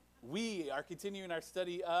We are continuing our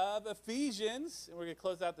study of Ephesians, and we're going to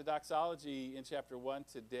close out the doxology in chapter 1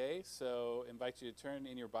 today. So I invite you to turn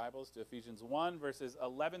in your Bibles to Ephesians 1, verses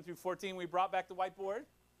 11 through 14. We brought back the whiteboard.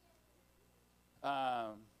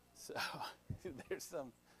 So there's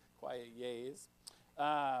some quiet yays.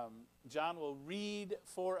 John will read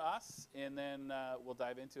for us, and then we'll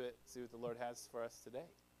dive into it, see what the Lord has for us today.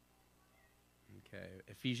 Okay,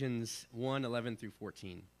 Ephesians 1, 11 through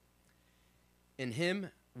 14. In him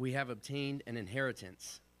we have obtained an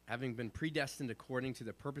inheritance, having been predestined according to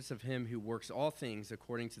the purpose of him who works all things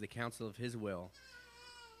according to the counsel of his will,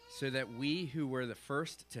 so that we who were the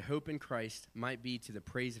first to hope in Christ might be to the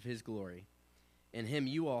praise of his glory. In him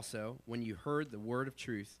you also, when you heard the word of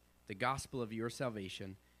truth, the gospel of your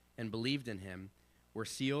salvation, and believed in him, were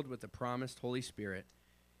sealed with the promised Holy Spirit,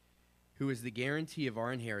 who is the guarantee of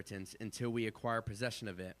our inheritance until we acquire possession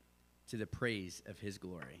of it, to the praise of his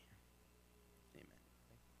glory.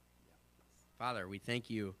 Father, we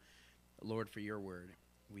thank you, Lord, for your word.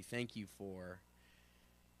 We thank you for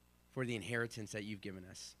the inheritance that you've given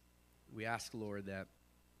us. We ask, Lord, that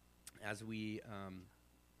as we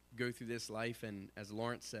go through this life, and as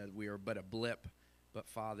Lawrence said, we are but a blip, but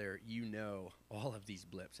Father, you know all of these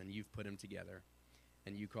blips, and you've put them together,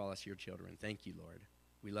 and you call us your children. Thank you, Lord.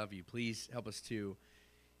 We love you. Please help us to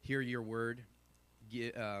hear your word,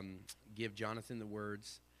 give Jonathan the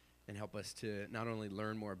words, and help us to not only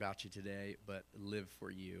learn more about you today, but live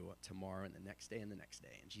for you tomorrow and the next day and the next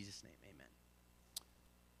day. In Jesus' name,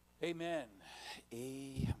 amen. Amen.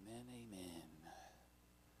 Amen, amen.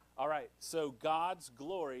 All right, so God's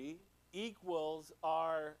glory equals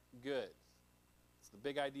our good. It's the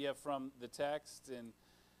big idea from the text, and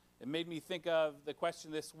it made me think of the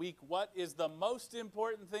question this week, what is the most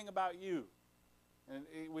important thing about you? And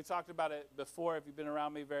we talked about it before. If you've been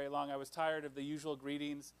around me very long, I was tired of the usual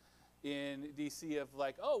greetings in DC of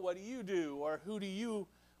like, oh, what do you do? Or who do you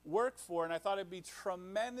work for? And I thought it'd be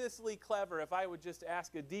tremendously clever if I would just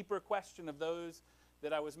ask a deeper question of those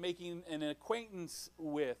that I was making an acquaintance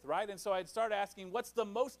with, right? And so I'd start asking, what's the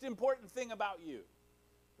most important thing about you,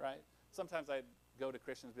 right? Sometimes I'd go to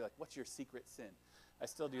Christians and be like, what's your secret sin? I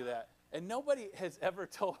still do that. And nobody has ever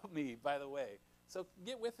told me, by the way. So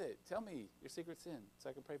get with it. Tell me your secret sin so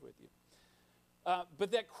I can pray with you.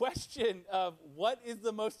 But that question of what is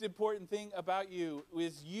the most important thing about you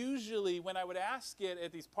is usually, when I would ask it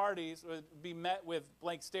at these parties, would be met with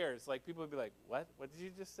blank stares. Like people would be like, what? What did you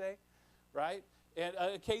just say? Right? And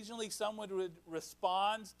occasionally someone would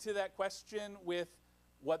respond to that question with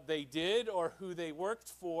what they did or who they worked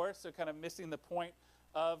for. So kind of missing the point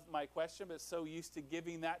of my question, but so used to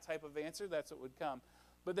giving that type of answer, that's what would come.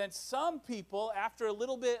 But then some people, after a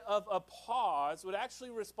little bit of a pause, would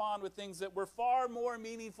actually respond with things that were far more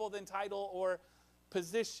meaningful than title or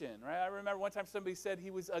position, right? I remember one time somebody said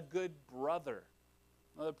he was a good brother.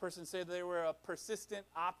 Another person said they were a persistent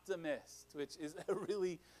optimist, which is a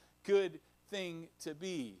really good thing to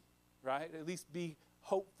be, right? At least be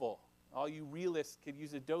hopeful. All you realists could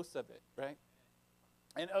use a dose of it, right?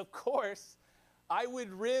 And of course, I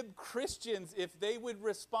would rib Christians if they would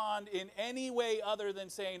respond in any way other than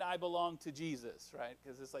saying, I belong to Jesus, right?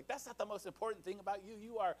 Because it's like, that's not the most important thing about you.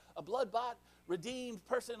 You are a blood-bought, redeemed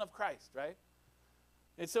person of Christ, right?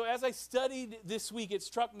 And so as I studied this week, it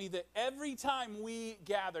struck me that every time we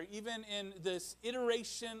gather, even in this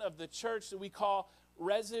iteration of the church that we call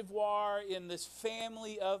Reservoir, in this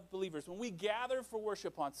family of believers, when we gather for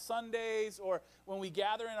worship on Sundays, or when we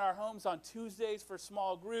gather in our homes on Tuesdays for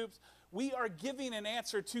small groups, we are giving an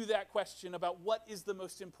answer to that question about what is the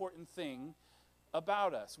most important thing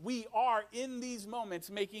about us. We are, in these moments,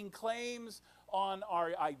 making claims on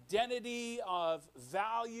our identity, of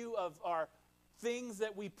value, of our things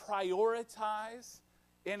that we prioritize,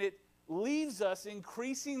 and it leaves us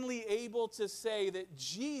increasingly able to say that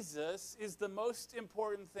Jesus is the most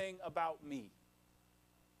important thing about me.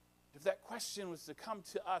 If that question was to come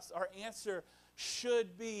to us, our answer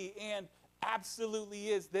should be, and absolutely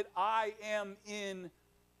is, that I am in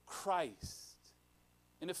Christ.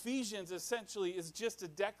 And Ephesians essentially is just a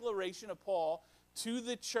declaration of Paul to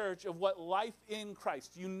the church of what life in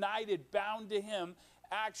Christ, united, bound to him,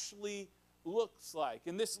 actually looks like.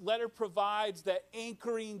 And this letter provides that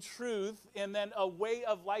anchoring truth and then a way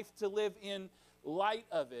of life to live in light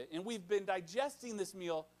of it. And we've been digesting this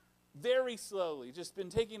meal very slowly, just been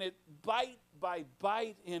taking it bite by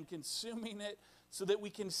bite and consuming it so that we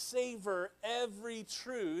can savor every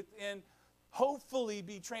truth and hopefully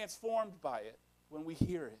be transformed by it when we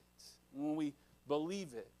hear it, when we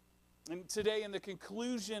believe it. And today, in the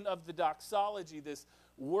conclusion of the doxology, this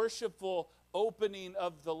worshipful opening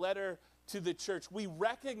of the letter to the church, we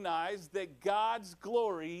recognize that God's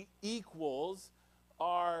glory equals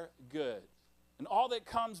our good. And all that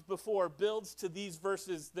comes before builds to these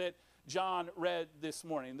verses that John read this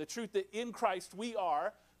morning. The truth that in Christ we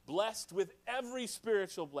are blessed with every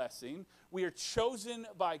spiritual blessing. We are chosen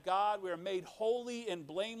by God. We are made holy and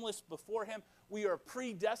blameless before him. We are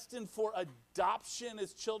predestined for adoption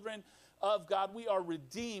as children of God. We are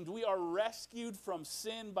redeemed. We are rescued from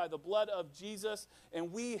sin by the blood of Jesus.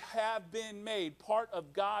 And we have been made part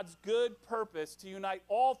of God's good purpose to unite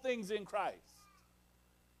all things in Christ.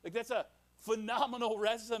 Like, that's a phenomenal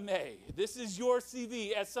resume. This is your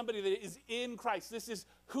CV as somebody that is in Christ. This is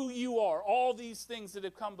who you are. All these things that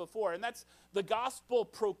have come before. And that's the gospel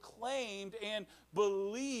proclaimed and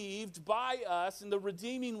believed by us in the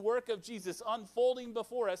redeeming work of Jesus unfolding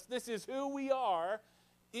before us. This is who we are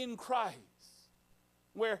in Christ.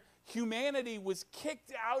 Where humanity was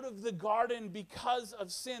kicked out of the garden because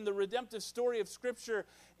of sin. The redemptive story of Scripture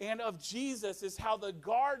and of Jesus is how the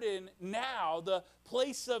garden now, the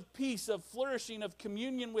place of peace, of flourishing, of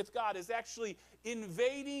communion with God, is actually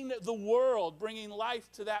invading the world, bringing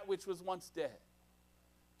life to that which was once dead.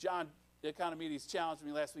 John Economides challenged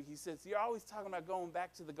me last week. He says, you're always talking about going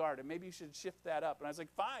back to the garden. Maybe you should shift that up. And I was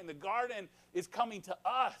like, fine, the garden is coming to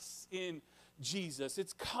us in Jesus.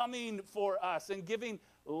 It's coming for us and giving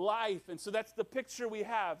life. And so that's the picture we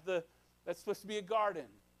have. That's supposed to be a garden.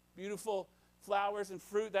 Beautiful flowers and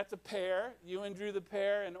fruit. That's a pear. Ewan drew the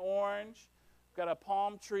pear, an orange. We've got a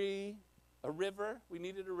palm tree, a river. We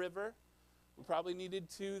needed a river. We probably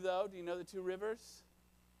needed two, though. Do you know the two rivers?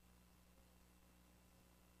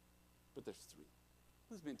 But there's three.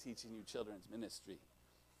 Who's been teaching you children's ministry?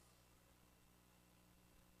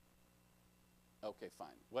 Okay, fine.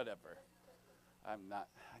 Whatever. I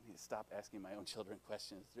need to stop asking my own children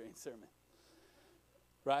questions during sermon.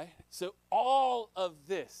 Right? So all of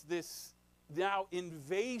this now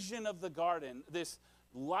invasion of the garden, this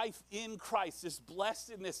life in Christ, this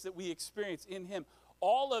blessedness that we experience in him,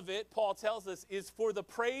 all of it, Paul tells us, is for the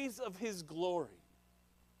praise of his glory.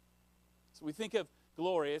 So we think of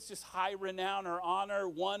glory, it's just high renown or honor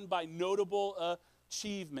won by notable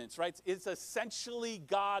achievements, right? It's essentially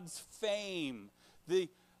God's fame, the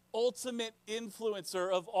ultimate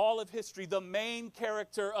influencer of all of history, the main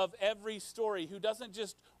character of every story, who doesn't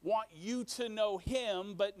just want you to know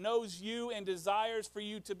him, but knows you and desires for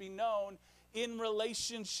you to be known in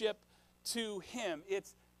relationship to him.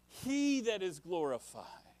 It's he that is glorified.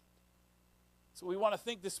 So we want to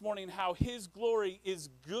think this morning how his glory is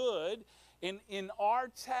good. And in our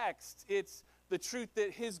text, it's the truth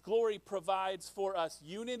that his glory provides for us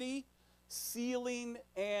unity, sealing,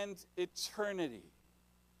 and eternity.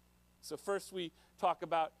 So first we talk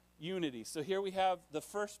about unity. So here we have the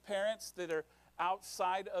first parents that are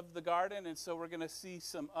outside of the garden, and so we're going to see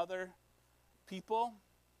some other people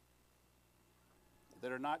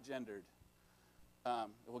that are not gendered.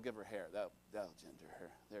 We'll give her hair. That'll gender her.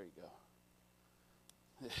 There you go.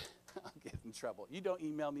 I'll get in trouble. You don't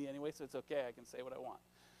email me anyway, so it's okay. I can say what I want.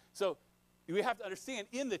 So we have to understand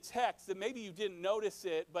in the text that maybe you didn't notice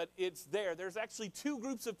it, but it's there. There's actually two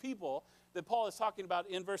groups of people that Paul is talking about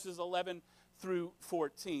in verses 11 through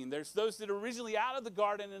 14. There's those that are originally out of the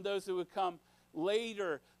garden and those who would come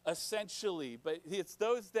later, essentially. But it's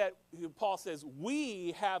those that Paul says,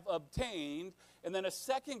 we have obtained. And then a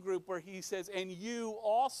second group where he says, and you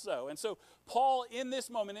also. And so Paul, in this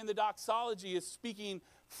moment, in the doxology, is speaking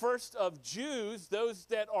first of Jews, those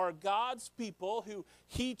that are God's people who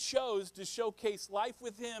he chose to showcase life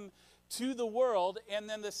with him to the world. And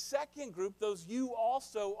then the second group, those you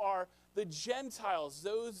also, are the Gentiles,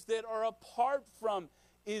 those that are apart from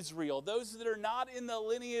Israel, those that are not in the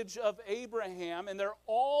lineage of Abraham, and they're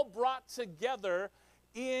all brought together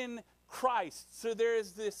in Christ. So there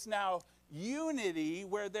is this now unity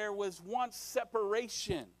where there was once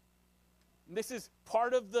separation. And this is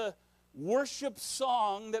part of the worship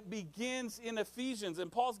song that begins in Ephesians,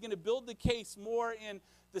 and Paul's going to build the case more in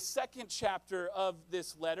the second chapter of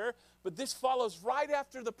this letter, but this follows right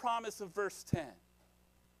after the promise of verse 10.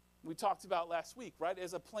 We talked about last week, right?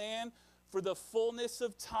 As a plan for the fullness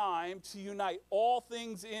of time to unite all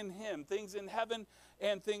things in him, things in heaven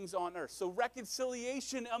and things on earth. So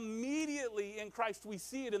reconciliation immediately in Christ, we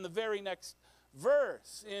see it in the very next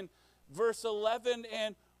verse, in verse 11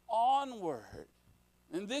 and onward.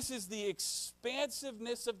 And this is the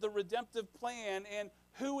expansiveness of the redemptive plan and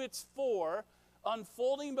who it's for,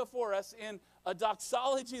 unfolding before us in a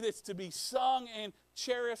doxology that's to be sung and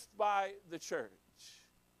cherished by the church.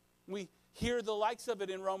 We hear the likes of it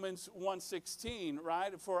in Romans 1:16,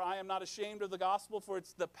 right? For I am not ashamed of the gospel, for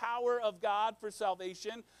it's the power of God for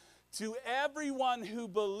salvation to everyone who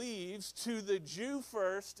believes, to the Jew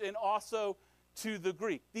first and also to the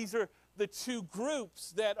Greek. These are the two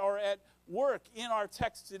groups that are at work in our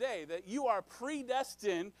text today, that you are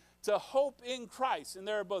predestined to hope in Christ. And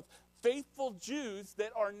there are both faithful Jews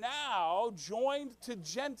that are now joined to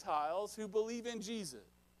Gentiles who believe in Jesus.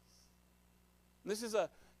 And this is a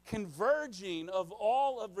converging of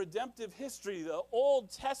all of redemptive history, the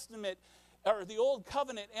Old Testament, or the Old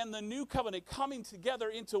Covenant and the New Covenant coming together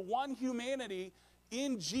into one humanity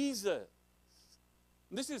in Jesus.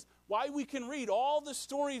 And this is why we can read all the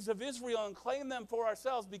stories of Israel and claim them for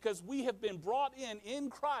ourselves, because we have been brought in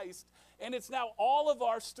Christ, and it's now all of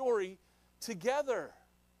our story together.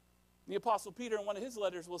 The Apostle Peter in one of his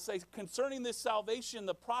letters will say, concerning this salvation,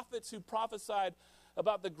 the prophets who prophesied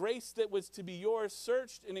about the grace that was to be yours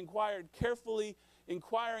searched and inquired carefully,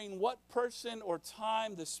 inquiring what person or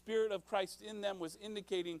time the Spirit of Christ in them was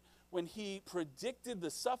indicating when he predicted the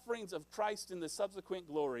sufferings of Christ in the subsequent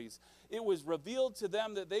glories. It was revealed to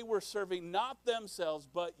them that they were serving not themselves,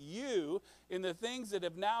 but you, in the things that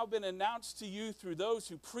have now been announced to you through those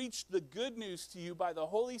who preached the good news to you by the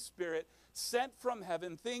Holy Spirit sent from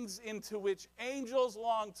heaven, things into which angels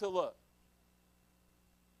long to look.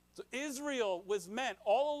 So Israel was meant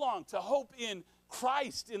all along to hope in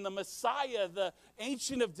Christ, in the Messiah, the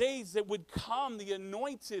Ancient of Days that would come, the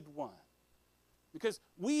Anointed One. Because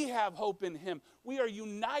we have hope in him. We are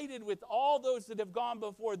united with all those that have gone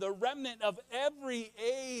before, the remnant of every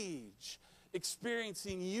age,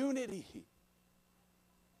 experiencing unity.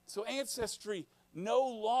 So ancestry no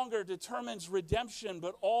longer determines redemption,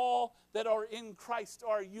 but all that are in Christ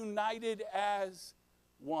are united as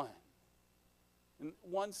one. And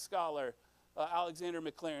one scholar, Alexander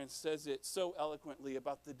McLaren, says it so eloquently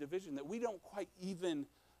about the division that we don't quite even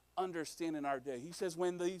understand in our day. He says,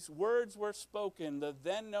 when these words were spoken, the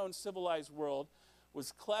then known civilized world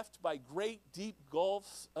was cleft by great deep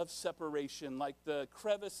gulfs of separation, like the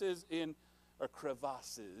crevasses in a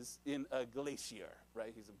glacier,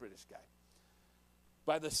 right? He's a British guy.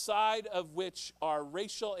 By the side of which our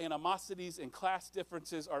racial animosities and class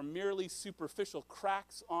differences are merely superficial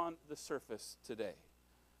cracks on the surface today.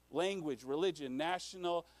 Language, religion,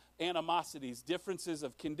 national animosities, differences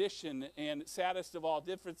of condition, and saddest of all,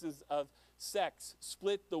 differences of sex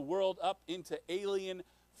split the world up into alien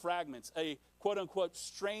fragments. A quote-unquote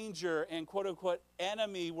stranger and quote-unquote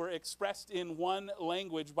enemy were expressed in one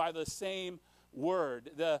language by the same word.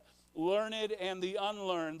 The learned and the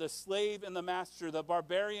unlearned, the slave and the master, the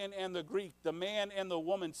barbarian and the Greek, the man and the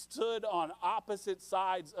woman stood on opposite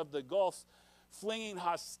sides of the gulfs, flinging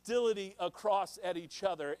hostility across at each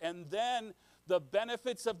other. And then the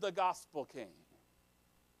benefits of the gospel came.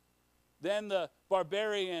 Then the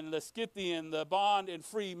barbarian, the Scythian, the bond and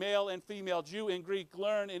free, male and female, Jew and Greek,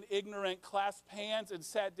 learned and ignorant, clasped hands and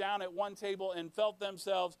sat down at one table and felt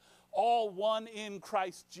themselves all one in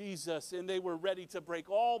Christ Jesus, and they were ready to break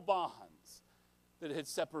all bonds that had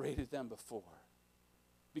separated them before.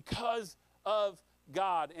 Because of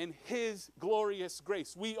God and his glorious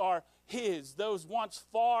grace, we are his. Those once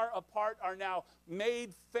far apart are now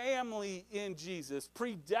made family in Jesus,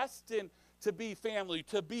 predestined to be family,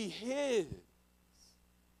 to be his.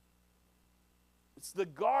 It's the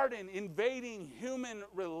garden invading human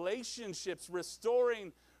relationships,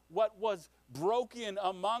 restoring what was broken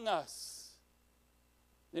among us.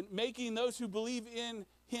 And making those who believe in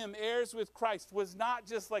him heirs with Christ was not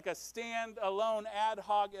just like a stand-alone ad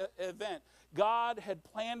hoc event. God had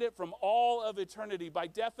planned it from all of eternity. By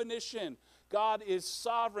definition, God is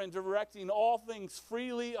sovereign, directing all things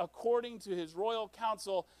freely according to his royal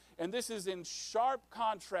counsel. And this is in sharp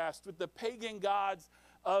contrast with the pagan gods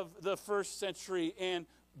of the first century and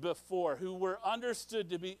before, who were understood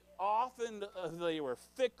to be often, they were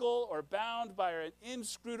fickle or bound by an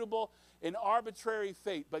inscrutable and arbitrary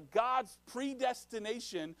fate. But God's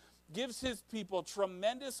predestination gives his people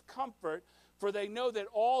tremendous comfort, for they know that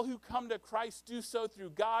all who come to Christ do so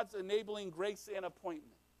through God's enabling grace and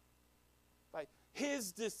appointment. By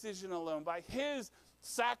his decision alone, by his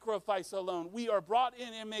sacrifice alone, we are brought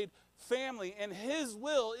in and made family, and his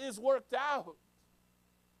will is worked out.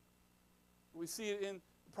 We see it in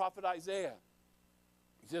the prophet Isaiah.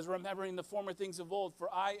 He says, remembering the former things of old, for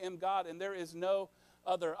I am God and there is no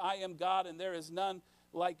other. I am God and there is none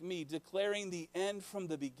like me, declaring the end from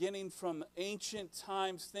the beginning, from ancient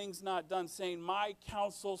times, things not done, saying, my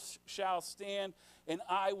counsel shall stand and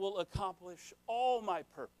I will accomplish all my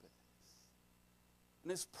purpose.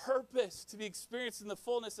 And his purpose to be experienced in the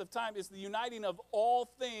fullness of time is the uniting of all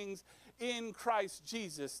things in Christ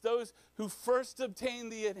Jesus. Those who first obtain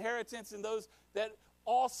the inheritance and those that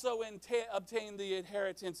also obtain the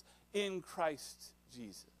inheritance in Christ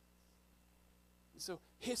Jesus. So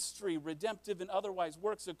history, redemptive and otherwise,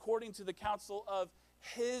 works according to the counsel of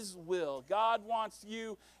his will. God wants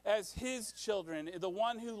you as his children, the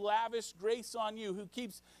one who lavished grace on you, who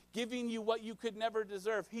keeps giving you what you could never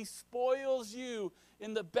deserve. He spoils you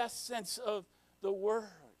in the best sense of the word.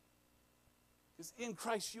 Because in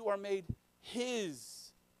Christ you are made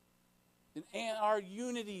his. And our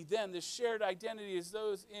unity then, the shared identity is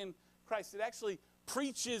those in Christ. It actually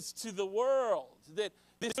preaches to the world that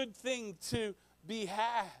this good thing to be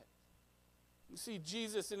had. You see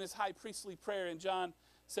Jesus in his high priestly prayer in John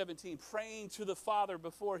 17, praying to the Father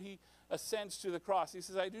before he ascends to the cross. He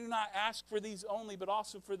says, I do not ask for these only, but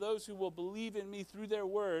also for those who will believe in me through their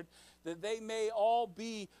word, that they may all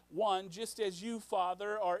be one, just as you,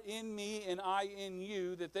 Father, are in me and I in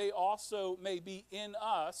you, that they also may be in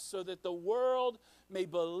us, so that the world may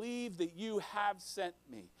believe that you have sent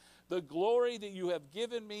me. The glory that you have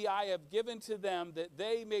given me, I have given to them, that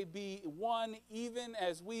they may be one, even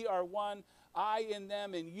as we are one, I in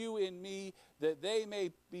them and you in me, that they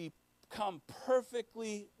may become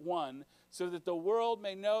perfectly one, so that the world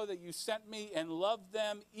may know that you sent me and loved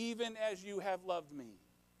them even as you have loved me.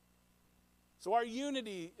 So our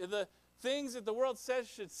unity, the things that the world says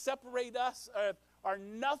should separate us are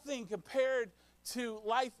nothing compared to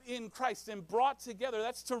life in Christ and brought together.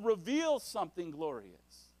 That's to reveal something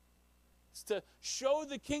glorious. It's to show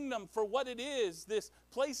the kingdom for what it is, this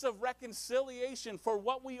place of reconciliation, for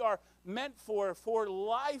what we are meant for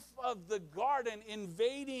life of the garden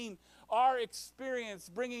invading our experience,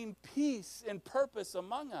 bringing peace and purpose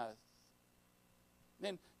among us.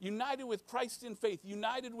 Then united with Christ in faith,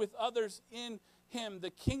 united with others in him,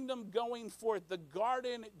 the kingdom going forth, the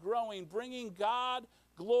garden growing, bringing God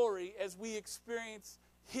glory as we experience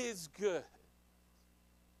his good.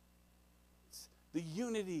 It's the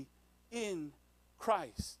unity in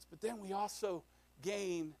Christ. But then we also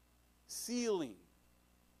gain sealing.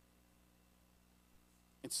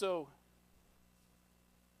 And so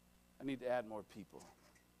I need to add more people.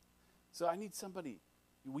 So I need somebody.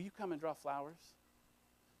 Will you come and draw flowers?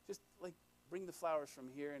 Just like bring the flowers from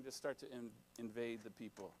here and just start to invade the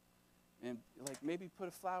people. And like maybe put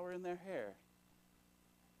a flower in their hair.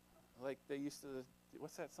 Like they used to,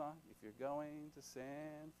 what's that song? If you're going to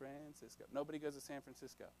San Francisco. Nobody goes to San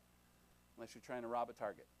Francisco unless you're trying to rob a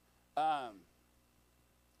Target.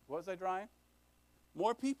 What was I drawing?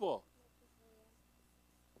 More people.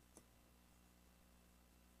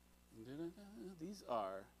 These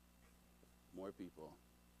are more people.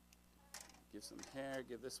 Give some hair.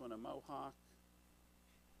 Give this one a mohawk.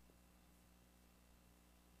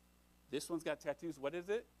 This one's got tattoos. What is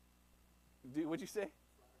it? What'd you say?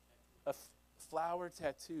 A flower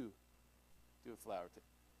tattoo. Do a flower tattoo.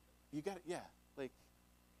 You got it. Yeah. Like,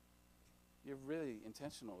 you're really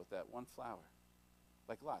intentional with that one flower.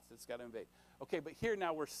 Like lots. It's got to invade. Okay, but here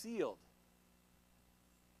now we're sealed.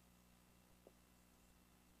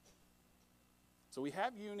 So we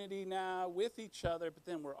have unity now with each other, but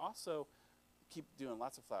then we're also keep doing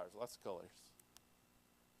lots of flowers, lots of colors.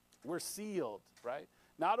 We're sealed, right?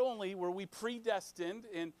 Not only were we predestined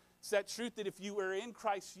in that truth that if you were in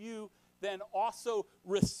Christ, you then also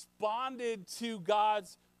responded to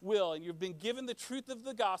God's will. And you've been given the truth of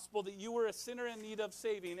the gospel that you were a sinner in need of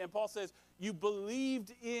saving. And Paul says, you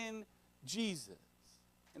believed in Jesus.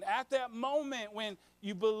 And at that moment when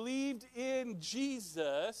you believed in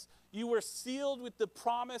Jesus, you were sealed with the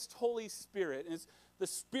promised Holy Spirit. And it's the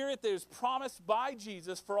Spirit that is promised by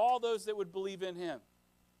Jesus for all those that would believe in him.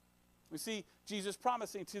 We see Jesus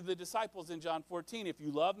promising to the disciples in John 14, if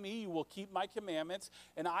you love me, you will keep my commandments,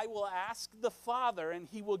 and I will ask the Father, and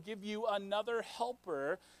he will give you another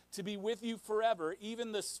helper to be with you forever,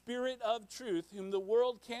 even the Spirit of truth, whom the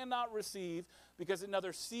world cannot receive, because it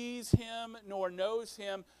neither sees him nor knows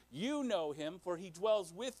him. You know him, for he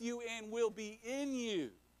dwells with you and will be in you.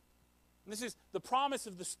 And this is the promise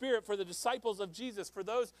of the Spirit for the disciples of Jesus, for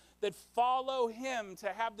those that follow him, to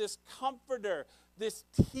have this comforter, this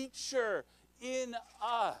teacher in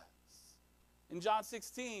us. In John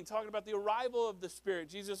 16, talking about the arrival of the Spirit,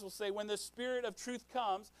 Jesus will say, when the Spirit of truth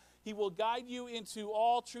comes, he will guide you into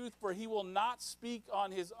all truth, for he will not speak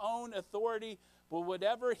on his own authority, but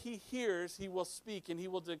whatever he hears, he will speak, and he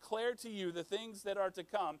will declare to you the things that are to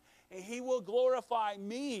come. And he will glorify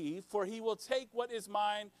me, for he will take what is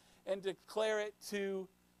mine and declare it to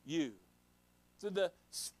you. So the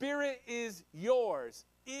Spirit is yours.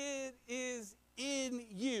 It is in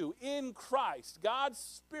you, in Christ. God's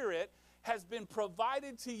Spirit has been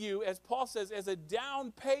provided to you, as Paul says, as a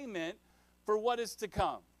down payment for what is to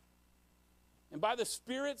come. And by the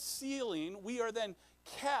Spirit's sealing, we are then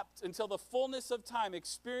kept until the fullness of time,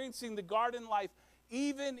 experiencing the garden life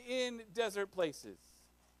even in desert places.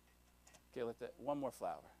 Okay, one more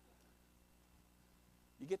flower.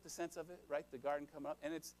 You get the sense of it, right? The garden coming up,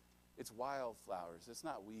 and it's wildflowers. It's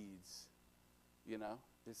not weeds, you know.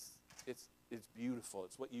 It's beautiful.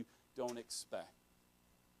 It's what you don't expect.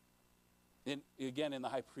 And again, in the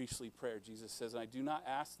high priestly prayer, Jesus says, "And I do not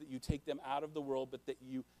ask that you take them out of the world, but that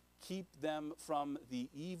you keep them from the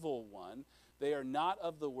evil one. They are not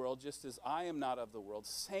of the world, just as I am not of the world.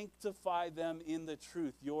 Sanctify them in the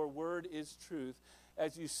truth. Your word is truth.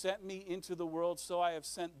 As you sent me into the world, so I have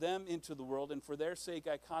sent them into the world. And for their sake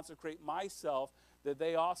I consecrate myself, that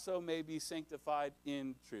they also may be sanctified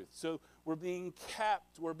in truth." So we're being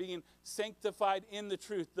kept. We're being sanctified in the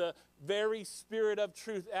truth. The very Spirit of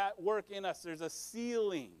truth at work in us. There's a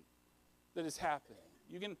sealing that is happening.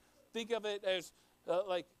 You can think of it as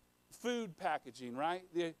like food packaging, right?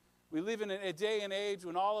 We live in a day and age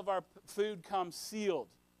when all of our food comes sealed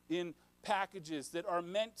in packages that are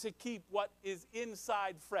meant to keep what is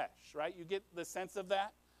inside fresh, right? You get the sense of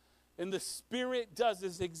that? And the Spirit does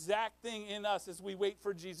this exact thing in us as we wait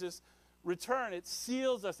for Jesus' return. It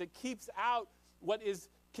seals us. It keeps out what is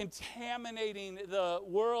contaminating the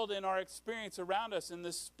world and our experience around us. And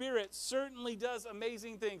the Spirit certainly does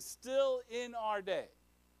amazing things still in our day.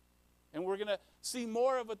 And we're going to see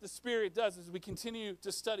more of what the Spirit does as we continue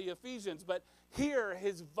to study Ephesians. But here,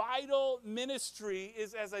 his vital ministry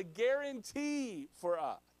is as a guarantee for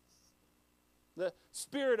us. The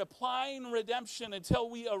Spirit applying redemption until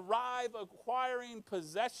we arrive acquiring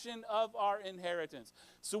possession of our inheritance.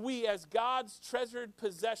 So we, as God's treasured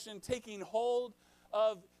possession, taking hold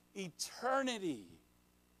of eternity.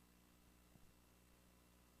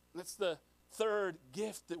 That's the third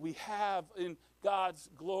gift that we have in God's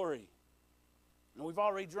glory. And we've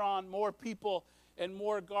already drawn more people and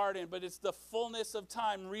more garden, but it's the fullness of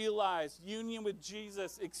time realized, union with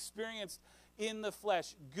Jesus experienced in the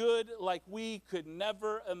flesh, good like we could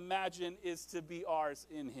never imagine is to be ours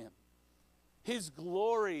in him. His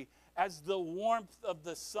glory as the warmth of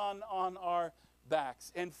the sun on our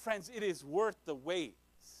backs. And friends, it is worth the wait.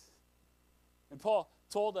 And Paul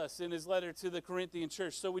told us in his letter to the Corinthian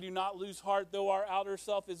church, "So we do not lose heart, though our outer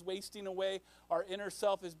self is wasting away, our inner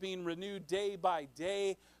self is being renewed day by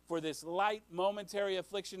day. For this light momentary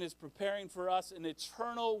affliction is preparing for us an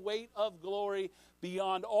eternal weight of glory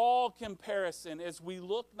beyond all comparison, as we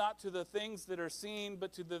look not to the things that are seen,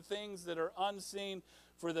 but to the things that are unseen.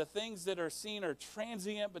 For the things that are seen are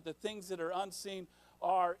transient, but the things that are unseen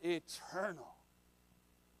are eternal."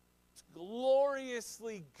 It's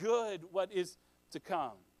gloriously good what is to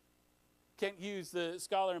come. Kent Hughes, the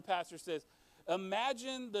scholar and pastor, says,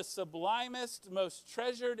 "Imagine the sublimest, most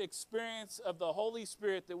treasured experience of the Holy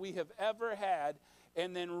Spirit that we have ever had,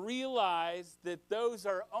 and then realize that those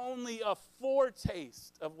are only a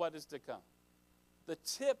foretaste of what is to come. The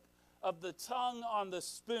tip of the tongue on the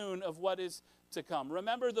spoon of what is to come.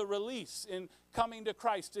 Remember the release in coming to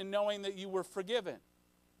Christ and knowing that you were forgiven.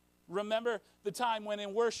 Remember the time when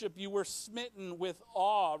in worship you were smitten with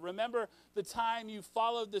awe. Remember the time you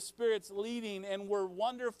followed the Spirit's leading and were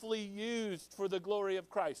wonderfully used for the glory of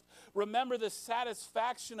Christ. Remember the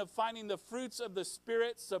satisfaction of finding the fruits of the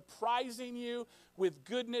Spirit surprising you with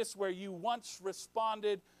goodness where you once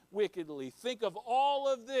responded wickedly. Think of all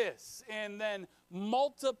of this and then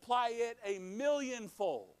multiply it a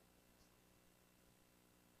millionfold.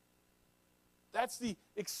 That's the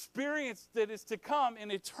experience that is to come in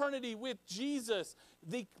eternity with Jesus,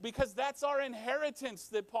 because that's our inheritance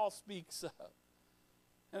that Paul speaks of.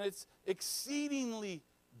 And it's exceedingly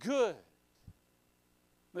good.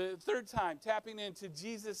 The third time, tapping into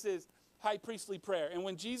Jesus' high priestly prayer. And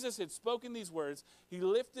when Jesus had spoken these words, he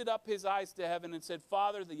lifted up his eyes to heaven and said,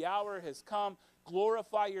 "Father, the hour has come.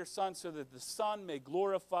 Glorify your Son so that the Son may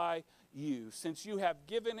glorify you, since you have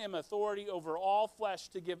given him authority over all flesh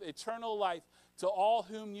to give eternal life to all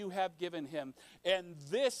whom you have given him. And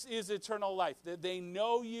this is eternal life, that they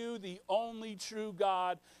know you, the only true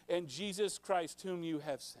God, and Jesus Christ whom you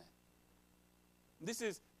have sent." This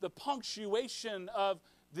is the punctuation of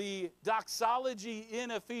the doxology in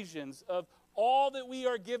Ephesians of all that we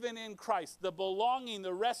are given in Christ, the belonging,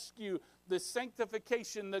 the rescue, the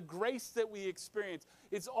sanctification, the grace that we experience.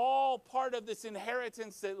 It's all part of this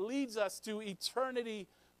inheritance that leads us to eternity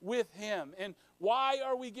with him. And why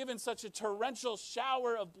are we given such a torrential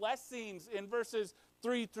shower of blessings in verses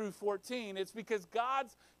 3 through 14? It's because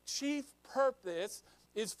God's chief purpose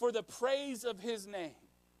is for the praise of his name.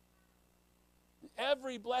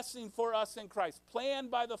 Every blessing for us in Christ, planned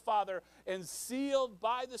by the Father and sealed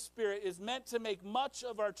by the Spirit, is meant to make much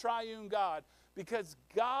of our triune God, because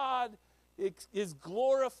God is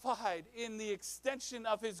glorified in the extension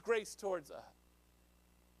of his grace towards us.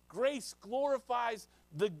 grace glorifies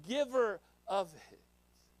the giver of it.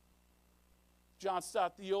 John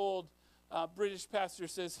Stott, the old British pastor,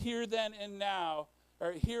 says, here then and now,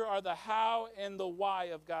 or here are the how and the why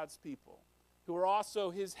of God's people, who are also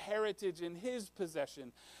his heritage and his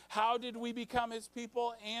possession. How did we become his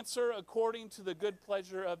people? Answer, according to the good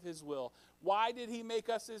pleasure of his will. Why did he make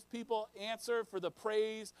us his people? Answer, for the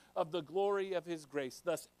praise of the glory of his grace.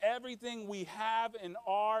 Thus, everything we have and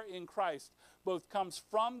are in Christ both comes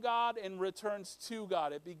from God and returns to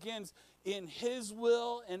God. It begins in his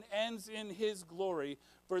will and ends in his glory,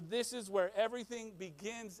 for this is where everything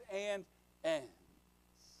begins and ends.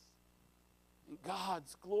 And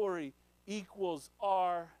God's glory equals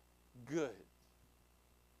our good.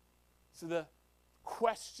 So the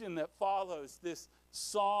question that follows this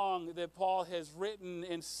song that Paul has written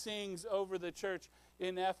and sings over the church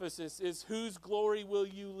in Ephesus is, whose glory will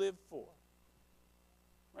you live for?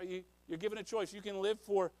 Right? You're given a choice. You can live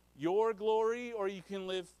for your glory or you can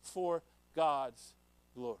live for God's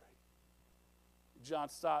glory. John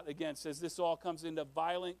Stott again says this all comes into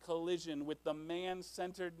violent collision with the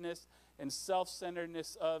man-centeredness and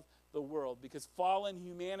self-centeredness of the world, because fallen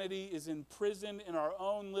humanity is imprisoned in our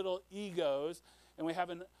own little egos, and we have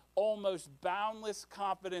an almost boundless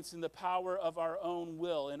confidence in the power of our own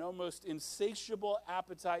will, an almost insatiable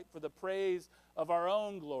appetite for the praise of our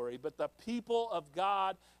own glory. But the people of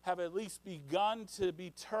God have at least begun to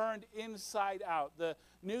be turned inside out. The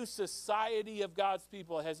new society of God's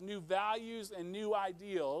people has new values and new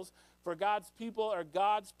ideals, for God's people are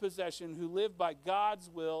God's possession, who live by God's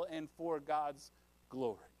will and for God's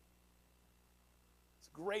glory.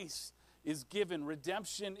 Grace is given,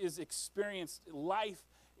 redemption is experienced, life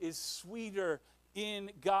is sweeter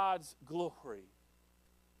in God's glory.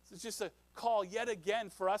 So it's just a call yet again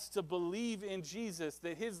for us to believe in Jesus,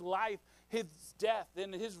 that his life, his death,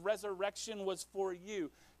 and his resurrection was for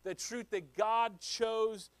you. The truth that God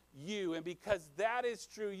chose you, and because that is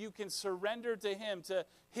true, you can surrender to him, to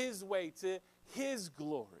his way, to his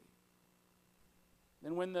glory.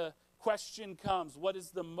 And when the question comes, what is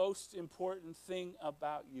the most important thing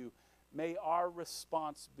about you? May our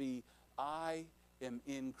response be, I am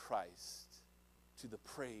in Christ, to the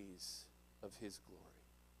praise of his glory.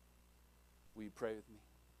 Will you pray with me?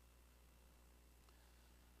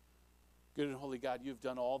 Good and holy God, you've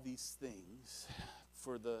done all these things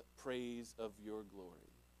for the praise of your glory.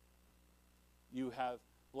 You have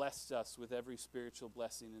blessed us with every spiritual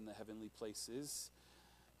blessing in the heavenly places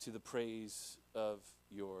to the praise of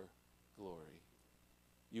your glory.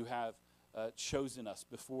 You have chosen us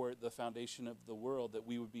before the foundation of the world that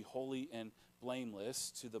we would be holy and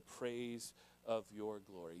blameless to the praise of your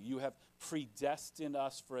glory. You have predestined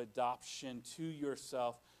us for adoption to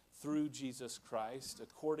yourself through Jesus Christ,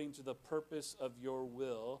 according to the purpose of your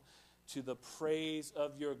will, to the praise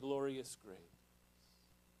of your glorious grace.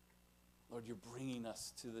 Lord, you're bringing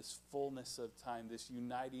us to this fullness of time, this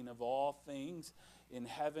uniting of all things in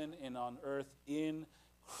heaven and on earth in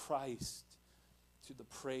Christ, to the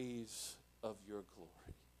praise of your glory.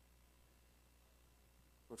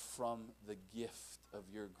 Lord, from the gift of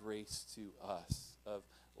your grace to us, of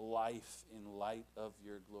life in light of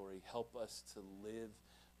your glory, help us to live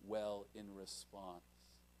well in response.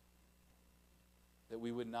 That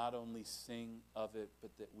we would not only sing of it,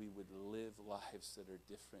 but that we would live lives that are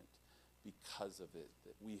different because of it,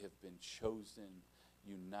 that we have been chosen,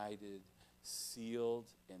 united, sealed,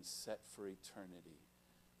 and set for eternity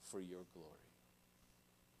for your glory.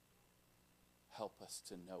 Help us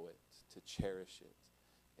to know it, to cherish it,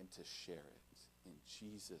 and to share it. In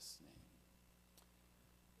Jesus'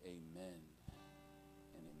 name, amen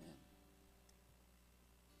and amen.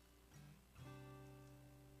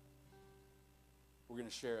 We're going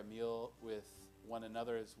to share a meal with one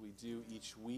another as we do each week.